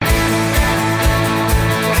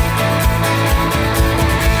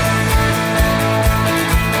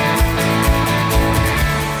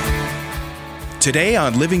Today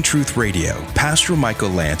on Living Truth Radio, Pastor Michael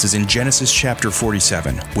Lance is in Genesis chapter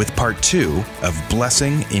 47 with part 2 of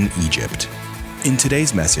Blessing in Egypt. In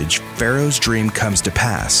today's message, Pharaoh's dream comes to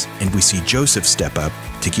pass, and we see Joseph step up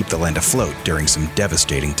to keep the land afloat during some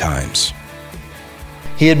devastating times.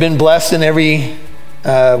 He had been blessed in every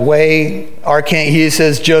way. He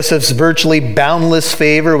says Joseph's virtually boundless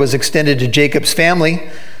favor was extended to Jacob's family.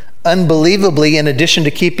 Unbelievably, in addition to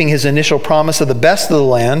keeping his initial promise of the best of the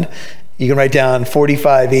land, you can write down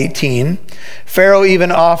 45:18. Pharaoh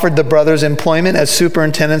even offered the brothers employment as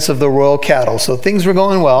superintendents of the royal cattle. So things were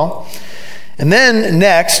going well. And then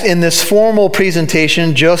next, in this formal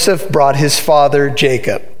presentation, Joseph brought his father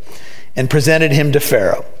Jacob and presented him to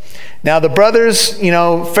Pharaoh. Now the brothers,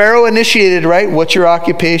 Pharaoh initiated, right? What's your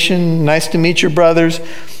occupation? Nice to meet your brothers.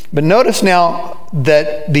 But notice now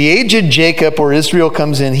that the aged Jacob, or Israel,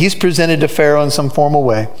 comes in. He's presented to Pharaoh in some formal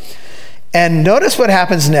way. And notice what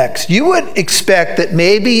happens next. You would expect that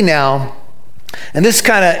maybe now, and this is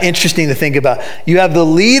kind of interesting to think about, you have the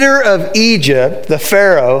leader of Egypt, the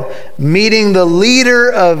Pharaoh, meeting the leader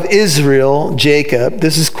of Israel, Jacob.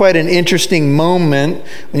 This is quite an interesting moment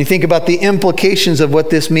when you think about the implications of what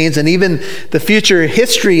this means and even the future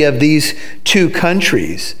history of these two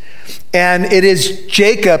countries. And it is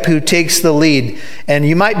Jacob who takes the lead. And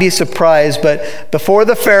you might be surprised, but before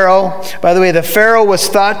the Pharaoh, by the way, the Pharaoh was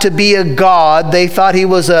thought to be a god. They thought he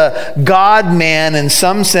was a god man in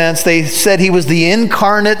some sense. They said he was the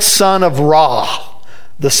incarnate son of Ra,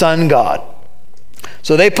 the sun god.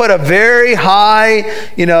 So they put a very high,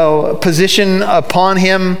 position upon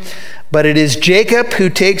him. But it is Jacob who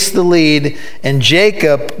takes the lead, and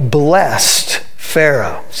Jacob blessed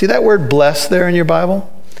Pharaoh. See that word blessed there in your Bible?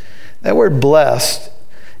 That word blessed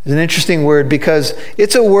is an interesting word because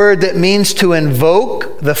it's a word that means to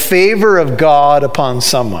invoke the favor of God upon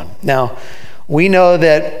someone. Now, we know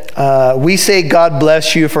that we say God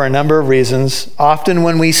bless you for a number of reasons. Often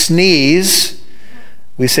when we sneeze,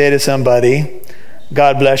 we say to somebody,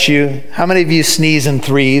 God bless you. How many of you sneeze in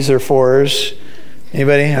threes or fours?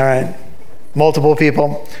 Anybody? All right. Multiple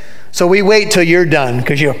people. So we wait till you're done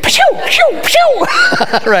because you're pshoo, pshoo,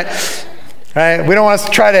 pshoo. Right. Right? We don't want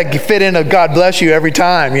to try to fit in a God bless you every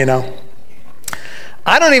time,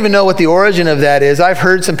 I don't even know what the origin of that is. I've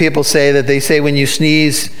heard some people say that they say when you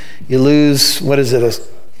sneeze, you lose,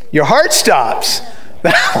 your heart stops.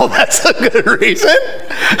 Well, that's a good reason.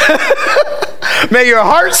 May your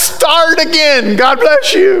heart start again. God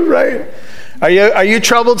bless you, right? Are you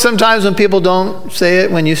troubled sometimes when people don't say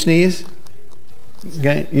it when you sneeze?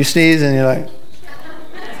 Okay? You sneeze and you're like,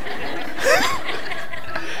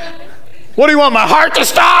 what do you want, my heart to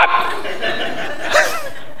stop?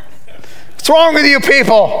 What's wrong with you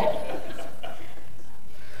people?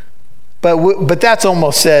 But that's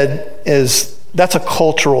almost said that's a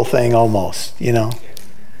cultural thing almost,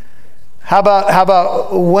 How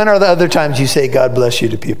about when are the other times you say God bless you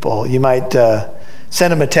to people? You might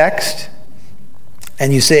send them a text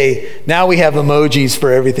and you say, now we have emojis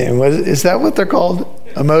for everything. Is that what they're called?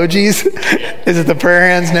 Emojis? Is it the prayer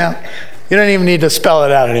hands now? You don't even need to spell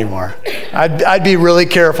it out anymore. I'd be really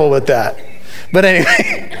careful with that. But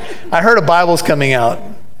anyway, I heard a Bible's coming out.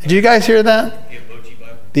 Did you guys hear that? The Emoji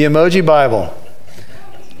Bible. The Emoji Bible.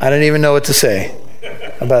 I don't even know what to say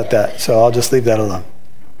about that, so I'll just leave that alone.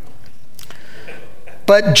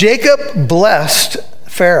 But Jacob blessed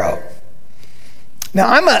Pharaoh. Now,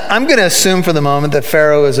 I'm going to assume for the moment that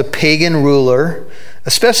Pharaoh is a pagan ruler,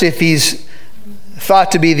 especially if he's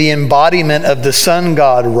thought to be the embodiment of the sun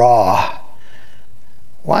god Ra.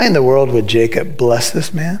 Why in the world would Jacob bless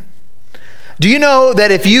this man? Do you know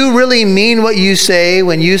that if you really mean what you say,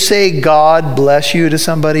 when you say God bless you to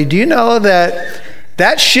somebody, do you know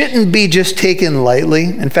that shouldn't be just taken lightly?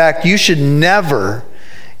 In fact, you should never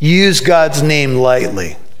use God's name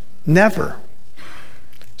lightly. Never.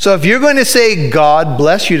 So if you're going to say God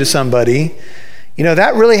bless you to somebody,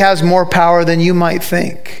 that really has more power than you might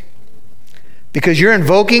think. Because you're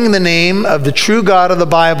invoking the name of the true God of the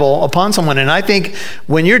Bible upon someone. And I think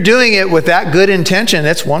when you're doing it with that good intention,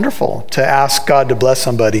 it's wonderful to ask God to bless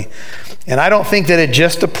somebody. And I don't think that it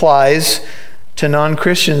just applies to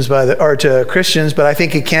non-Christians or to Christians, but I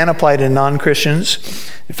think it can apply to non-Christians.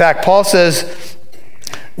 In fact, Paul says,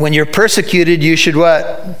 when you're persecuted, you should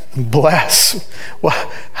what? Bless. Well,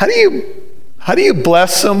 how do you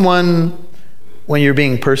bless someone when you're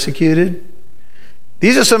being persecuted?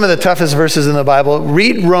 These are some of the toughest verses in the Bible.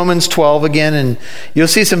 Read Romans 12 again, and you'll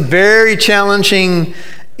see some very challenging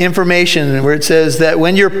information where it says that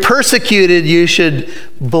when you're persecuted, you should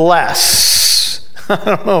bless. I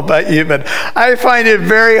don't know about you, but I find it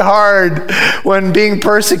very hard when being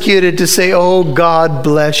persecuted to say, oh, God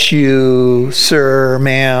bless you, sir,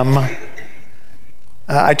 ma'am.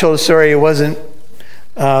 I told a story, it wasn't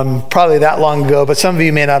probably that long ago, but some of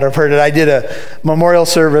you may not have heard it. I did a memorial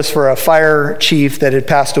service for a fire chief that had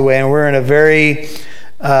passed away, and we're in a very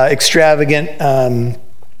extravagant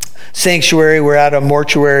sanctuary. We're at a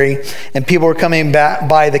mortuary, and people were coming back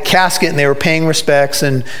by the casket, and they were paying respects.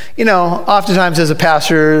 And oftentimes as a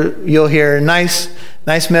pastor, you'll hear, nice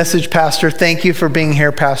message, Pastor. Thank you for being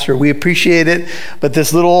here, Pastor. We appreciate it. But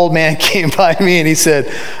this little old man came by me, and he said,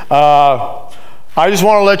 I just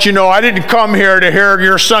want to let you know I didn't come here to hear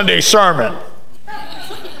your Sunday sermon.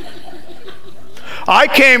 I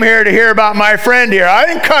came here to hear about my friend here. I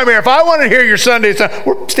didn't come here. If I wanted to hear your Sunday sermon,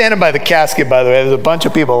 we're standing by the casket, by the way. There's a bunch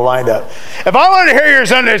of people lined up. If I wanted to hear your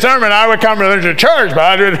Sunday sermon, I would come to the church, but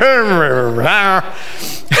I did.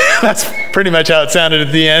 That's pretty much how it sounded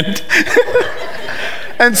at the end.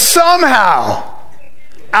 And somehow,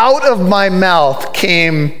 out of my mouth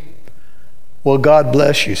came, well, God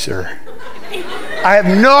bless you, sir. I have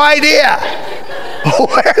no idea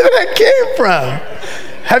where that came from.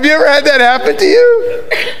 Have you ever had that happen to you?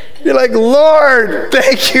 You're like, Lord,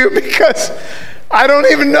 thank you, because I don't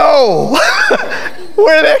even know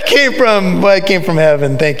where that came from. Well, it came from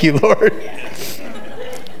heaven. Thank you, Lord.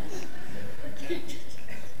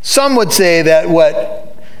 Some would say that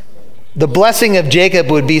what the blessing of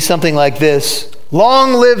Jacob would be something like this.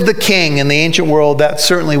 Long live the king. In the ancient world, that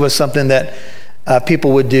certainly was something that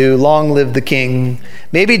people would do. Long live the king.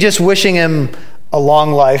 Maybe just wishing him a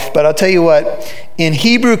long life. But I'll tell you what, in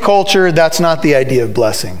Hebrew culture, that's not the idea of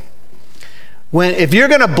blessing. If you're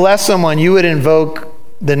going to bless someone, you would invoke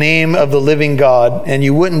the name of the living God, and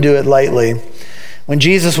you wouldn't do it lightly. When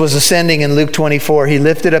Jesus was ascending in Luke 24, he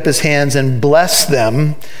lifted up his hands and blessed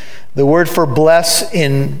them. The word for bless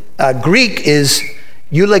in Greek is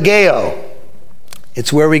eulogeo.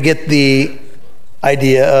 It's where we get the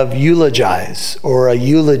idea of eulogize or a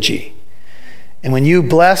eulogy. And when you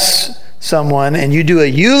bless someone and you do a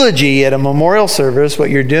eulogy at a memorial service,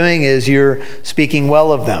 what you're doing is you're speaking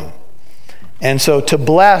well of them. And so to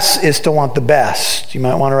bless is to want the best. You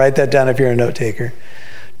might want to write that down if you're a note taker.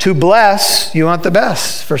 To bless, you want the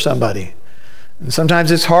best for somebody. And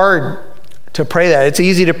sometimes it's hard to pray that. It's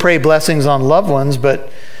easy to pray blessings on loved ones,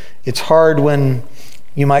 but it's hard when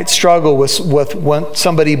you might struggle with what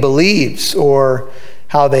somebody believes or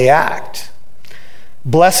how they act.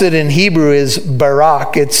 Blessed in Hebrew is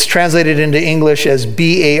barak. It's translated into English as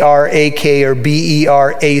B-A-R-A-K or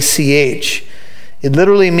B-E-R-A-C-H. It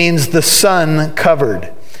literally means the sun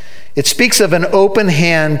covered. It speaks of an open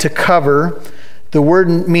hand to cover. The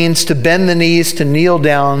word means to bend the knees, to kneel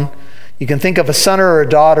down. You can think of a son or a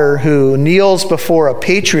daughter who kneels before a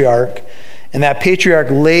patriarch, and that patriarch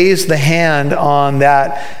lays the hand on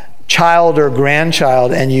that child or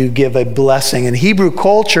grandchild, and you give a blessing. In Hebrew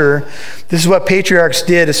culture, this is what patriarchs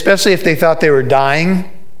did, especially if they thought they were dying.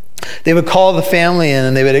 They would call the family in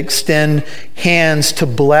and they would extend hands to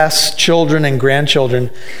bless children and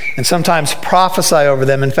grandchildren and sometimes prophesy over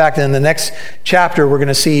them. In fact, in the next chapter, we're going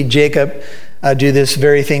to see Jacob do this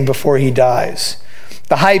very thing before he dies.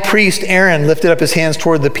 The high priest Aaron lifted up his hands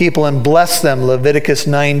toward the people and blessed them, Leviticus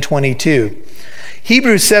 9:22.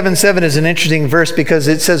 Hebrews 7:7 is an interesting verse because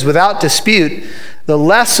it says, without dispute, the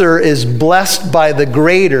lesser is blessed by the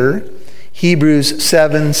greater. Hebrews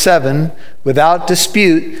 7:7, without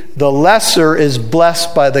dispute, the lesser is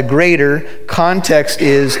blessed by the greater. Context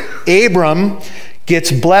is Abram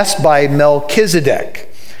gets blessed by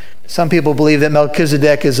Melchizedek. Some people believe that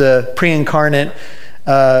Melchizedek is a pre-incarnate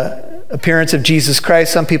appearance of Jesus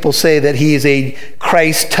Christ. Some people say that he is a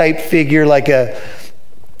Christ-type figure, like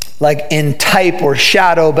in type or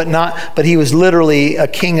shadow, but he was literally a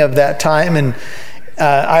king of that time. And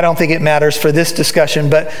I don't think it matters for this discussion,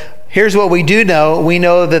 but here's what we do know. We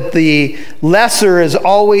know that the lesser is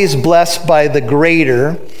always blessed by the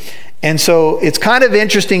greater. And so it's kind of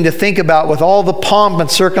interesting to think about, with all the pomp and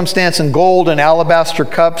circumstance and gold and alabaster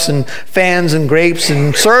cups and fans and grapes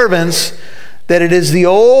and servants, that it is the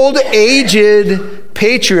old aged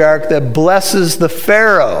patriarch that blesses the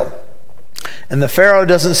Pharaoh. And the Pharaoh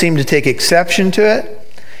doesn't seem to take exception to it.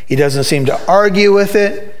 He doesn't seem to argue with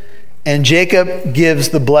it. And Jacob gives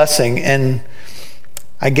the blessing. And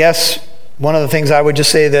I guess one of the things I would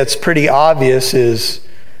just say that's pretty obvious is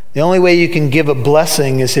the only way you can give a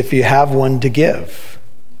blessing is if you have one to give.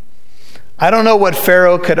 I don't know what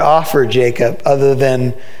Pharaoh could offer Jacob other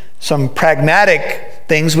than some pragmatic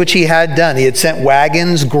things which he had done. He had sent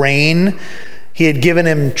wagons, grain. He had given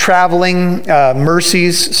him traveling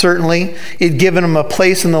mercies, certainly. He had given him a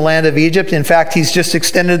place in the land of Egypt. In fact, he's just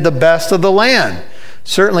extended the best of the land.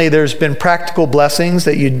 Certainly, there's been practical blessings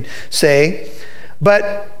that you'd say.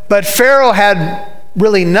 But Pharaoh had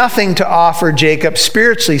really nothing to offer Jacob,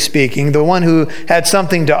 spiritually speaking. The one who had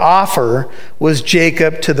something to offer was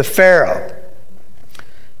Jacob to the Pharaoh.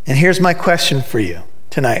 And here's my question for you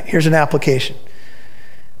tonight. Here's an application.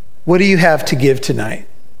 What do you have to give tonight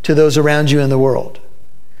to those around you in the world?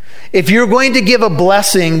 If you're going to give a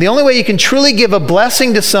blessing, the only way you can truly give a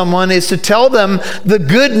blessing to someone is to tell them the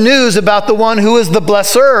good news about the one who is the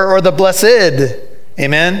blesser or the blessed.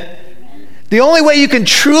 Amen? The only way you can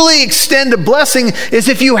truly extend a blessing is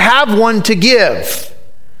if you have one to give.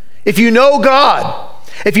 If you know God,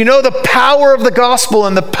 if you know the power of the gospel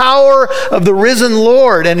and the power of the risen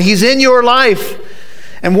Lord, and He's in your life.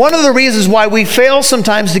 And one of the reasons why we fail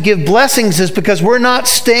sometimes to give blessings is because we're not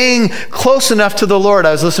staying close enough to the Lord.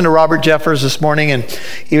 I was listening to Robert Jeffers this morning, and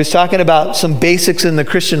he was talking about some basics in the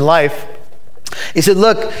Christian life. He said,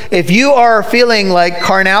 look, if you are feeling like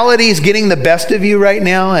carnality is getting the best of you right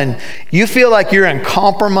now, and you feel like you're in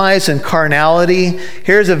compromise and carnality,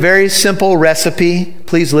 here's a very simple recipe.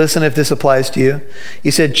 Please listen if this applies to you.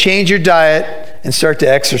 He said, change your diet and start to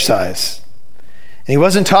exercise. And he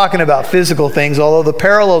wasn't talking about physical things, although the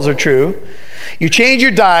parallels are true. You change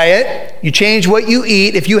your diet, you change what you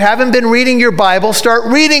eat. If you haven't been reading your Bible, start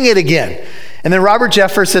reading it again. And then Robert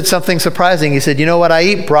Jeffers said something surprising. He said, you know what? I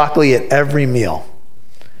eat broccoli at every meal.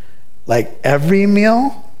 Like every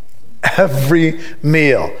meal? Every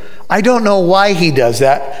meal. I don't know why he does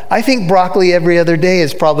that. I think broccoli every other day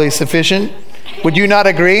is probably sufficient. Would you not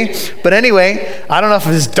agree? But anyway, I don't know if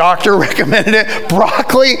his doctor recommended it.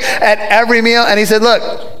 Broccoli at every meal. And he said, look,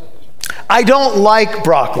 I don't like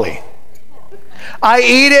broccoli. I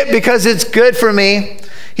eat it because it's good for me.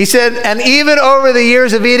 He said, and even over the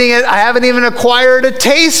years of eating it, I haven't even acquired a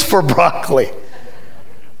taste for broccoli.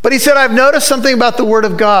 But he said, I've noticed something about the Word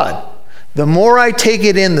of God. The more I take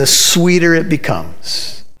it in, the sweeter it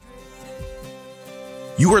becomes.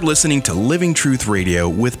 You are listening to Living Truth Radio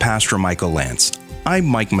with Pastor Michael Lance. I'm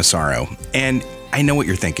Mike Massaro, and I know what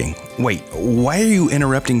you're thinking. Wait, why are you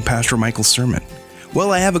interrupting Pastor Michael's sermon?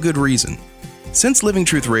 Well, I have a good reason. Since Living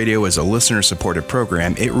Truth Radio is a listener-supported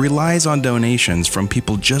program, it relies on donations from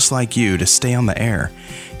people just like you to stay on the air.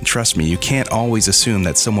 And trust me, you can't always assume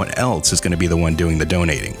that someone else is going to be the one doing the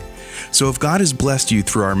donating. So if God has blessed you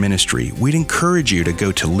through our ministry, we'd encourage you to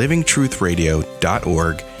go to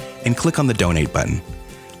livingtruthradio.org and click on the donate button.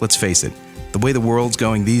 Let's face it, the way the world's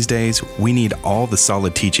going these days, we need all the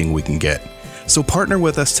solid teaching we can get. So partner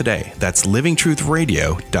with us today. That's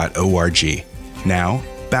livingtruthradio.org. Now,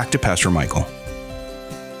 back to Pastor Michael.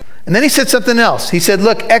 And then he said something else. He said,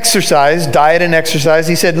 look, exercise, diet and exercise.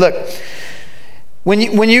 He said, look, when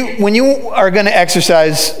you are going to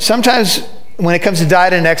exercise, sometimes when it comes to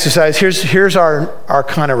diet and exercise, here's our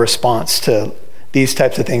kind of response to these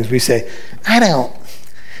types of things. We say,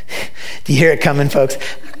 do you hear it coming, folks?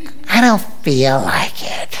 I don't feel like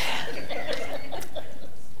it.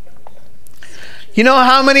 You know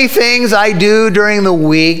how many things I do during the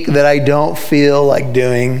week that I don't feel like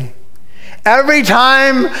doing? Every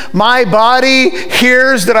time my body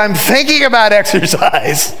hears that I'm thinking about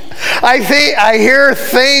exercise, I hear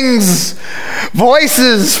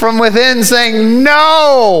voices from within saying,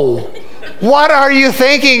 no, what are you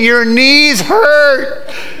thinking? Your knees hurt.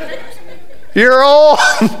 You're old.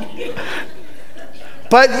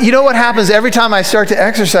 But you know what happens? Every time I start to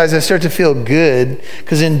exercise, I start to feel good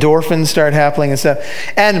because endorphins start happening and stuff.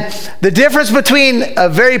 And the difference between a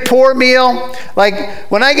very poor meal,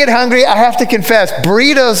 like when I get hungry, I have to confess,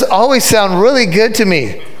 burritos always sound really good to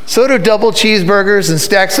me. So do double cheeseburgers and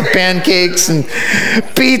stacks of pancakes and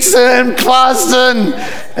pizza and pasta. And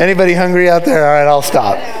anybody hungry out there? All right, I'll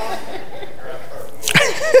stop.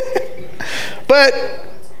 But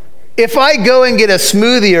if I go and get a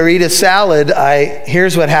smoothie or eat a salad,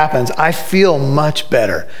 here's what happens. I feel much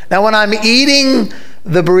better. Now, when I'm eating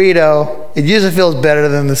the burrito, it usually feels better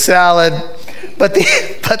than the salad, but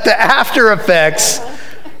the after effects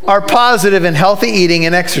are positive in healthy eating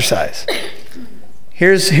and exercise.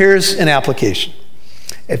 Here's an application.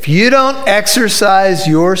 If you don't exercise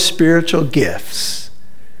your spiritual gifts,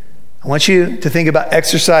 I want you to think about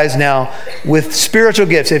exercise now with spiritual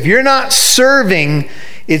gifts. If you're not serving,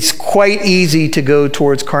 it's quite easy to go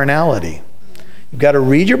towards carnality. You've got to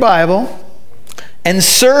read your Bible and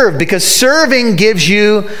serve, because serving gives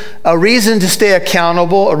you a reason to stay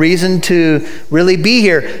accountable, a reason to really be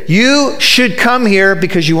here. You should come here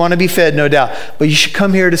because you want to be fed, no doubt, but you should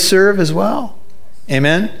come here to serve as well.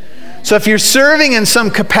 Amen? So if you're serving in some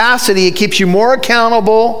capacity, it keeps you more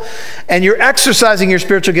accountable and you're exercising your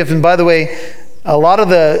spiritual gift. And by the way, a lot of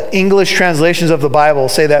the English translations of the Bible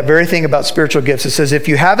say that very thing about spiritual gifts. It says, if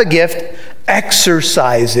you have a gift,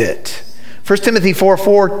 exercise it. 1 Timothy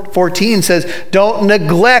 4:14 says, don't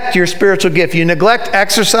neglect your spiritual gift. You neglect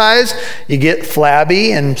exercise, you get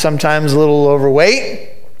flabby and sometimes a little overweight.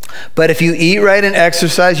 But if you eat right and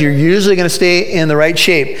exercise, you're usually going to stay in the right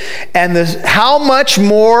shape. And how much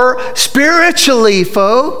more spiritually,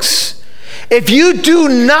 folks? If you do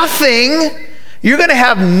nothing, you're going to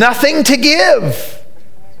have nothing to give.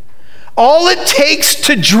 All it takes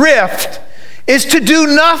to drift is to do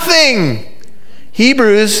nothing.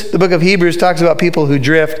 The book of Hebrews talks about people who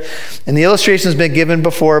drift. And the illustration has been given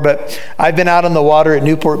before, but I've been out on the water at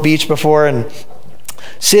Newport Beach before and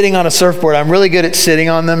sitting on a surfboard. I'm really good at sitting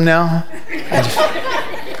on them now. I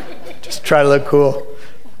just try to look cool.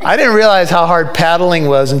 I didn't realize how hard paddling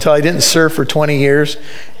was until I didn't surf for 20 years.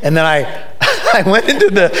 And then I went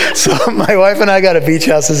into so my wife and I got a beach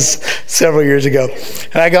house several years ago.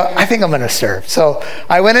 And I think I'm going to surf. So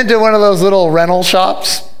I went into one of those little rental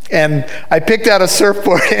shops and I picked out a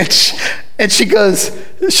surfboard and she goes,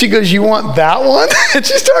 you want that one? And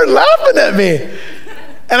she started laughing at me.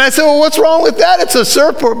 And I said, well, what's wrong with that? It's a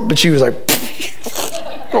surfboard. But she was like,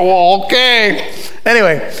 oh, okay.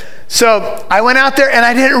 Anyway, so I went out there and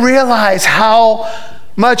I didn't realize how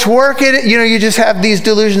much work it is. You know, you just have these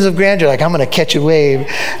delusions of grandeur. Like, I'm going to catch a wave.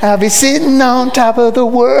 I'll be sitting on top of the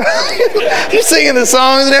world. You're singing the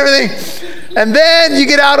songs and everything. And then you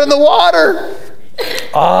get out in the water.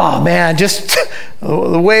 Oh, man, just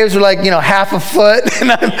the waves are like, half a foot. And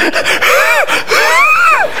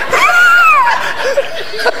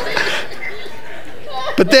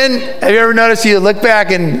But then, have you ever noticed you look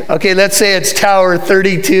back and, okay, let's say it's Tower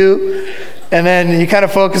 32, and then you kind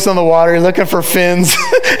of focus on the water, you're looking for fins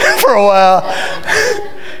for a while.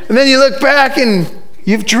 And then you look back and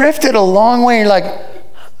you've drifted a long way, and you're like,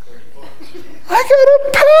 I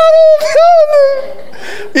gotta paddle.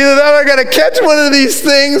 Either that or I gotta catch one of these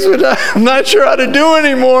things, which I'm not sure how to do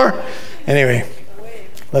anymore. Anyway,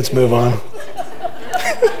 let's move on.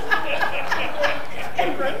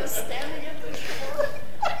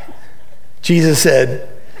 Jesus said,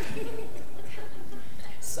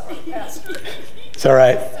 it's all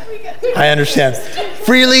right. I understand.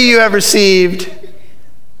 Freely you have received,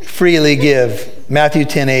 freely give. Matthew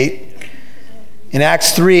 10:8. In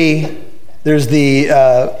Acts 3, there's the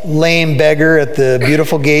lame beggar at the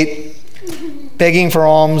Beautiful Gate begging for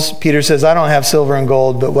alms. Peter says, I don't have silver and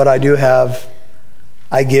gold, but what I do have,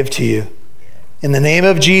 I give to you. In the name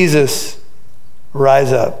of Jesus,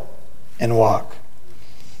 rise up and walk.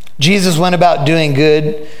 Jesus went about doing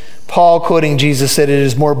good. Paul, quoting Jesus, said, it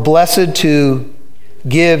is more blessed to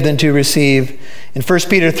give than to receive. In 1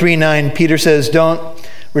 Peter 3:9, Peter says, don't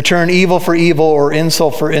return evil for evil or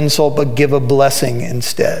insult for insult, but give a blessing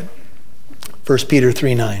instead. 1 Peter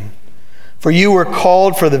 3:9. For you were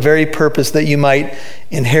called for the very purpose that you might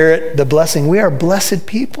inherit the blessing. We are blessed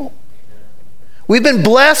people. We've been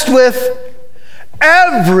blessed with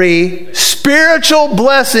every spiritual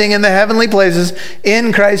blessing in the heavenly places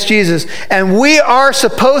in Christ Jesus. And we are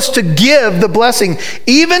supposed to give the blessing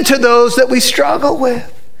even to those that we struggle with.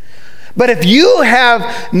 But if you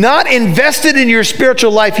have not invested in your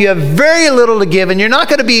spiritual life, you have very little to give, and you're not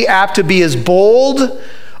going to be apt to be as bold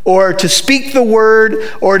or to speak the word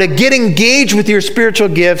or to get engaged with your spiritual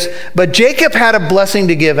gifts. But Jacob had a blessing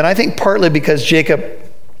to give, and I think partly because Jacob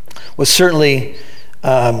was certainly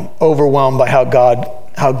overwhelmed by how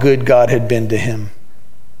good God had been to him.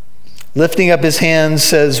 Lifting up his hands,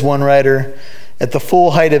 says one writer, at the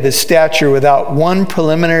full height of his stature, without one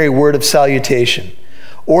preliminary word of salutation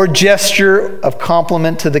or gesture of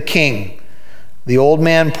compliment to the king, the old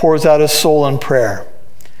man pours out his soul in prayer,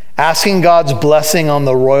 asking God's blessing on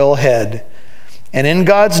the royal head, and in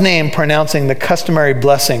God's name pronouncing the customary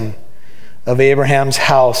blessing of Abraham's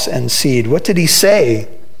house and seed. What did he say?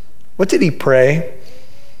 What did he pray?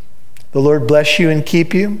 The Lord bless you and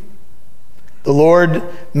keep you. The Lord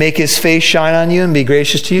make his face shine on you and be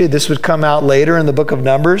gracious to you. This would come out later in the book of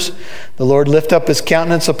Numbers. The Lord lift up his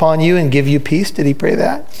countenance upon you and give you peace. Did he pray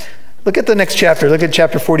that? Look at the next chapter. Look at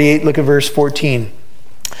chapter 48. Look at verse 14.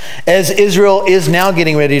 As Israel is now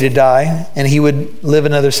getting ready to die, and he would live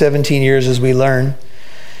another 17 years as we learn,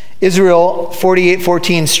 Israel,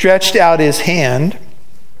 48:14, stretched out his hand.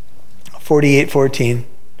 48:14.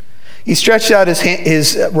 He stretched out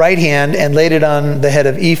his right hand and laid it on the head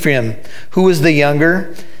of Ephraim, who was the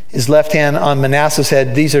younger, his left hand on Manasseh's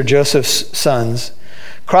head. These are Joseph's sons.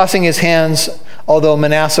 Crossing his hands, although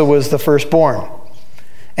Manasseh was the firstborn.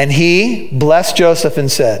 And he blessed Joseph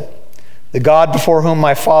and said, the God before whom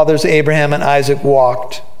my fathers Abraham and Isaac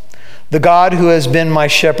walked, the God who has been my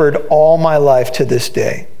shepherd all my life to this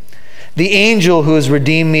day. The angel who has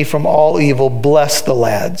redeemed me from all evil, bless the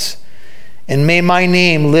lads. And may my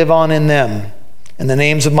name live on in them, and the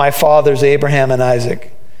names of my fathers Abraham and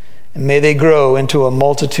Isaac. And may they grow into a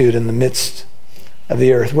multitude in the midst of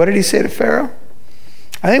the earth. What did he say to Pharaoh?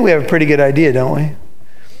 I think we have a pretty good idea, don't we?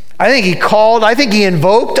 I think he called, I think he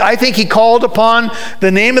invoked, I think he called upon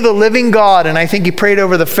the name of the living God, and I think he prayed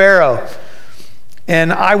over the Pharaoh.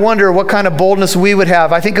 And I wonder what kind of boldness we would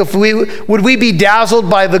have. I think would we be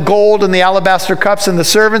dazzled by the gold and the alabaster cups and the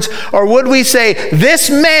servants, or would we say,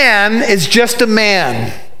 this man is just a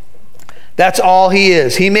man? That's all he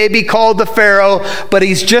is. He may be called the Pharaoh, but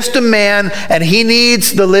he's just a man, and he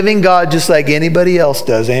needs the living God just like anybody else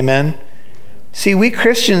does. Amen? See, we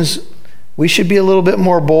Christians, we should be a little bit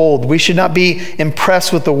more bold. We should not be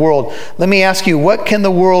impressed with the world. Let me ask you, what can the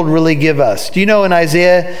world really give us? Do you know in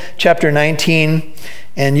Isaiah chapter 19,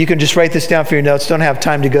 and you can just write this down for your notes, don't have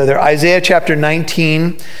time to go there. Isaiah chapter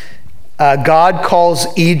 19, God calls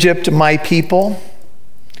Egypt my people.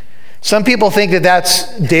 Some people think that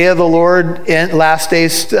that's Day of the Lord and last day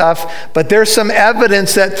stuff, but there's some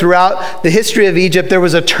evidence that throughout the history of Egypt, there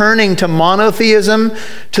was a turning to monotheism,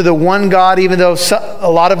 to the one God, even though a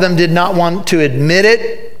lot of them did not want to admit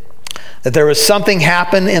it, that there was something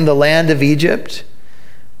happen in the land of Egypt.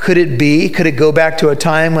 Could it go back to a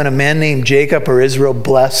time when a man named Jacob or Israel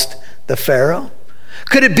blessed the Pharaoh?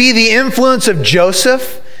 Could it be the influence of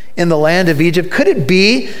Joseph in the land of Egypt? Could it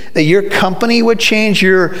be that your company would change,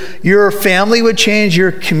 your family would change,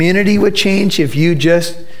 your community would change if you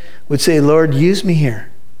just would say, Lord, use me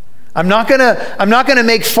here. I'm not gonna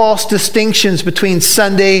make false distinctions between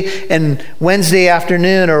Sunday and Wednesday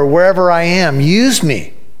afternoon or wherever I am. Use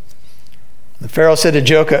me. The Pharaoh said to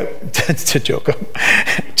Jacob,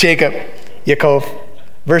 Yaakov,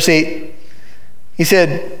 verse 8, he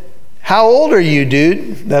said, how old are you,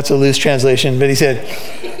 dude? That's a loose translation, but he said,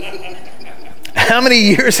 how many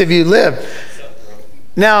years have you lived?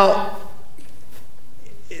 Now,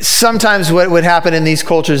 sometimes what would happen in these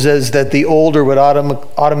cultures is that the older would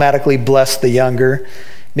automatically bless the younger.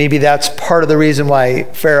 Maybe that's part of the reason why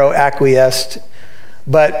Pharaoh acquiesced.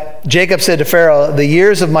 But Jacob said to Pharaoh, the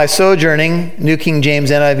years of my sojourning, New King James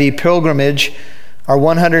NIV pilgrimage, are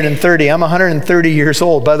 130. I'm 130 years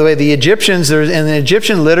old. By the way, the Egyptians, in the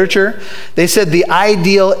Egyptian literature, they said the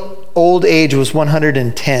ideal old age was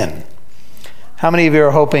 110. How many of you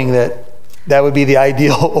are hoping that would be the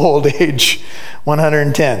ideal old age,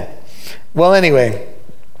 110? Well, anyway,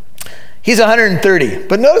 he's 130.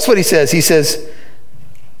 But notice what he says. He says,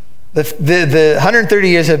 the 130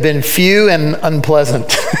 years have been few and unpleasant.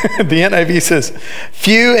 The NIV says,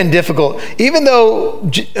 few and difficult. Even though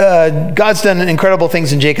God's done incredible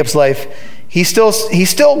things in Jacob's life, he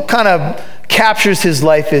still kind of captures his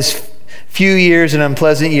life as few years and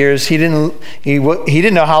unpleasant years. He didn't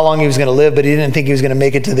know how long he was going to live, but he didn't think he was going to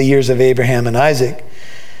make it to the years of Abraham and Isaac.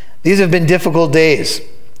 These have been difficult days,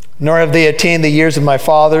 nor have they attained the years of my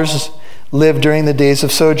fathers lived during the days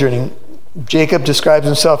of sojourning. Jacob describes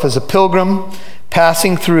himself as a pilgrim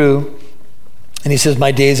passing through, and he says,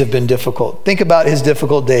 my days have been difficult. Think about his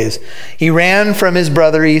difficult days. He ran from his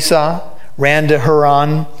brother Esau, ran to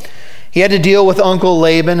Haran. He had to deal with Uncle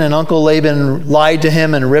Laban, and Uncle Laban lied to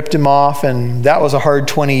him and ripped him off, and that was a hard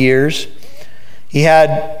 20 years. He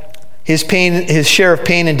had his share of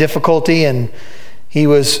pain and difficulty, and he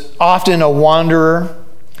was often a wanderer.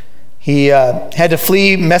 He had to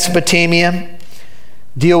flee Mesopotamia,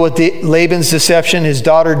 deal with Laban's deception. His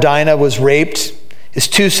daughter Dinah was raped. His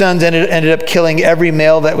two sons ended up killing every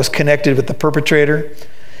male that was connected with the perpetrator.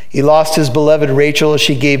 He lost his beloved Rachel as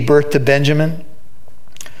she gave birth to Benjamin.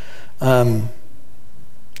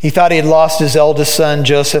 He thought he had lost his eldest son,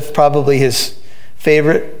 Joseph, probably his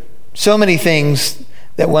favorite. So many things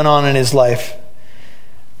that went on in his life.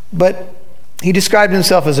 But he described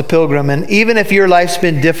himself as a pilgrim. And even if your life's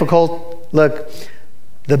been difficult, look,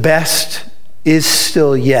 the best is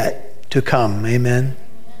still yet to come. Amen.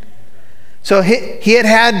 So he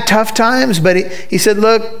had tough times, but he said,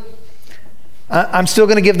 look, I'm still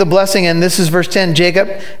going to give the blessing. And this is verse 10,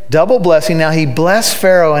 Jacob, double blessing. Now he blessed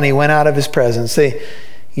Pharaoh and he went out of his presence.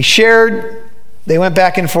 He shared, they went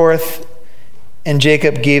back and forth, and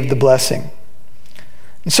Jacob gave the blessing.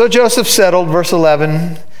 And so Joseph settled, verse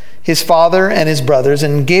 11, his father and his brothers,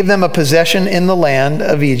 and gave them a possession in the land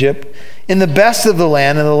of Egypt, in the best of the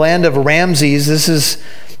land, in the land of Ramses. This is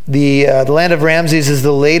the land of Ramses is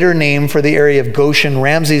the later name for the area of Goshen.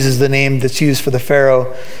 Ramses is the name that's used for the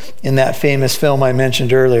Pharaoh in that famous film I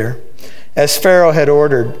mentioned earlier. As Pharaoh had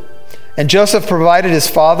ordered. And Joseph provided his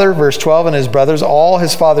father, verse 12, and his brothers, all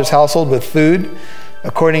his father's household with food,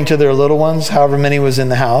 according to their little ones, however many was in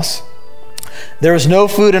the house. There was no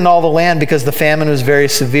food in all the land because the famine was very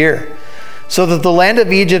severe, so that the land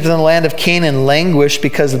of Egypt and the land of Canaan languished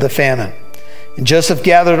because of the famine. And Joseph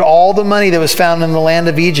gathered all the money that was found in the land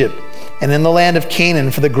of Egypt and in the land of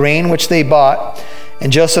Canaan for the grain which they bought,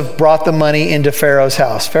 and Joseph brought the money into Pharaoh's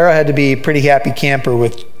house. Pharaoh had to be a pretty happy camper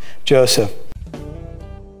with Joseph.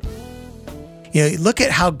 You know, look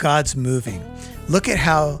at how God's moving. Look at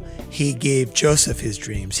how he gave Joseph his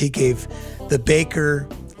dreams. He gave the baker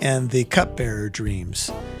and the cupbearer dreams.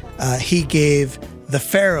 He gave the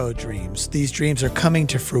Pharaoh dreams. These dreams are coming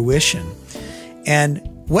to fruition. And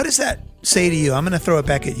what does that say to you? I'm going to throw it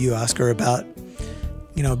back at you, Oscar, about,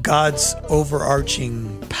 you know, God's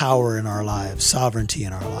overarching power in our lives, sovereignty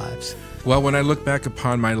in our lives. Well, when I look back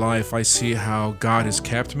upon my life, I see how God has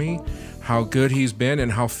kept me, how good he's been,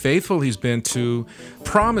 and how faithful he's been to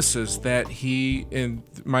promises that he, in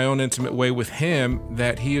my own intimate way with him,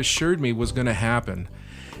 that he assured me was going to happen.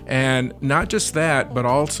 And not just that, but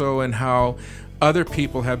also in how other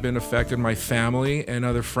people have been affected, my family and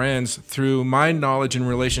other friends, through my knowledge and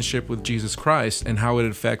relationship with Jesus Christ, and how it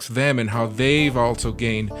affects them and how they've also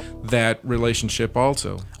gained that relationship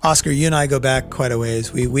also. Oscar, you and I go back quite a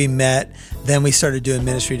ways. We met, then we started doing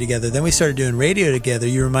ministry together, then we started doing radio together.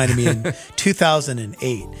 You reminded me in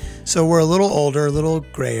 2008. So we're a little older, a little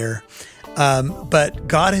grayer, but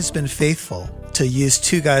God has been faithful to use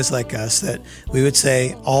two guys like us that we would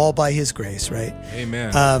say all by his grace, right?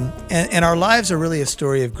 Amen. And our lives are really a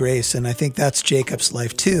story of grace, and I think that's Jacob's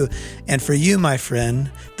life too. And for you, my friend,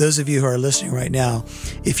 those of you who are listening right now,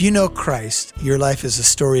 if you know Christ, your life is a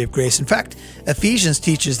story of grace. In fact, Ephesians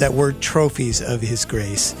teaches that we're trophies of his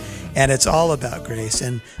grace, and it's all about grace.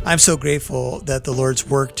 And I'm so grateful that the Lord's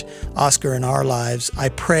worked, Oscar, in our lives. I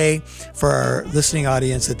pray for our listening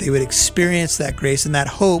audience that they would experience that grace and that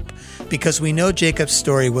hope, because we know Jacob's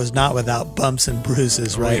story was not without bumps and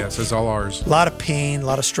bruises, right? Oh, yes, it's all ours. A lot of pain, a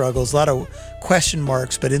lot of struggles, a lot of question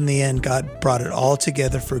marks, but in the end, God brought it all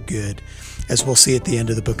together for good, as we'll see at the end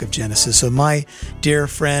of the book of Genesis. So my dear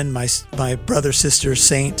friend, my brother, sister,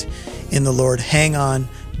 saint in the Lord, hang on,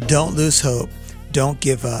 don't lose hope, don't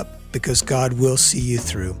give up, because God will see you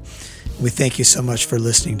through. We thank you so much for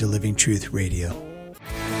listening to Living Truth Radio.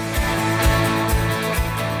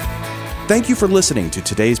 Thank you for listening to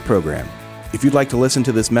today's program. If you'd like to listen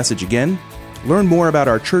to this message again, learn more about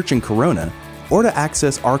our church in Corona, or to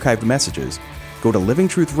access archived messages, go to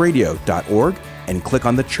livingtruthradio.org and click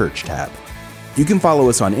on the Church tab. You can follow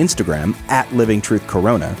us on Instagram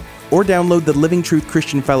 @LivingTruthCorona, or download the Living Truth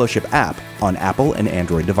Christian Fellowship app on Apple and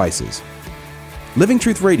Android devices. Living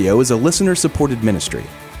Truth Radio is a listener-supported ministry.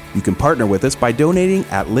 You can partner with us by donating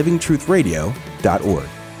at livingtruthradio.org.